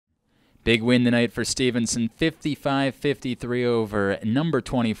Big win tonight for Stevenson, 55-53 over number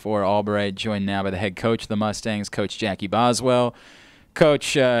 24 Albright, joined now by the head coach of the Mustangs, Coach Jackie Boswell.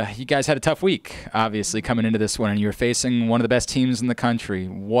 Coach, you guys had a tough week, obviously, coming into this one, and you were facing one of the best teams in the country.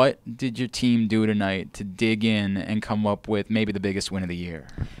 What did your team do tonight to dig in and come up with maybe the biggest win of the year?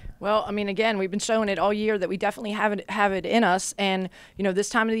 Well, I mean, again, we've been showing it all year that we definitely have it in us, and this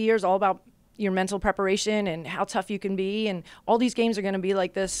time of the year is all about your mental preparation and how tough you can be, and all these games are going to be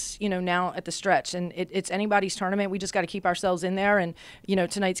like this now at the stretch, and it's anybody's tournament. We just got to keep ourselves in there, and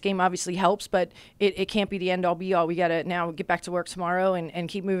tonight's game obviously helps, but it can't be the end all be all. We got to now get back to work tomorrow and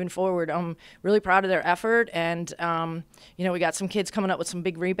keep moving forward. I'm really proud of their effort, and we got some kids coming up with some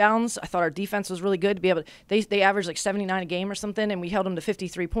big rebounds. I thought our defense was really good to be able to, they averaged like 79 a game or something, and we held them to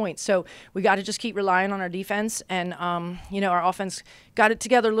 53 points. So we got to just keep relying on our defense, and our offense got it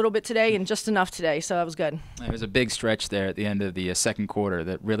together a little bit today and just enough today, so that was good. There was a big stretch there at the end of the second quarter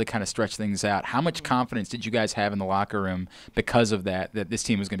that really kind of stretched things out. How much confidence did you guys have in the locker room because of that this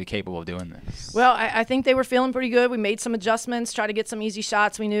team was going to be capable of doing this? Well, I think they were feeling pretty good. We made some adjustments, tried to get some easy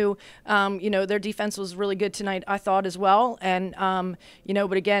shots. We knew, their defense was really good tonight, I thought, as well. And,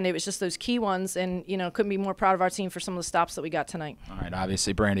 but again, it was just those key ones, and, couldn't be more proud of our team for some of the stops that we got tonight. All right,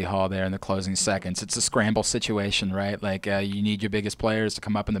 obviously, Brandy Hall there in the closing seconds. It's a scramble situation, right? Like, you need your biggest players to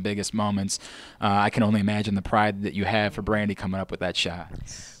come up in the biggest moments. I can only imagine the pride that you have for Brandy coming up with that shot.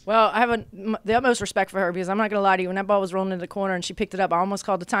 Well, I have the utmost respect for her, because I'm not going to lie to you. When that ball was rolling into the corner and she picked it up, I almost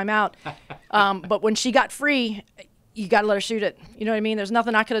called the timeout. But when she got free, you got to let her shoot it. You know what I mean? There's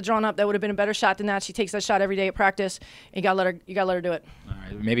nothing I could have drawn up that would have been a better shot than that. She takes that shot every day at practice. You got to let her do it. All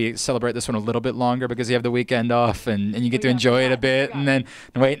right, maybe celebrate this one a little bit longer because you have the weekend off and you get to enjoy it a bit, and then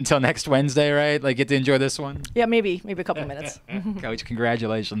wait until next Wednesday, right? Like, get to enjoy this one? Yeah, maybe a couple minutes. Coach,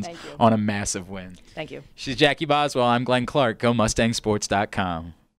 congratulations on a massive win. Thank you. She's Jackie Boswell. I'm Glenn Clark. GoMustangSports.com.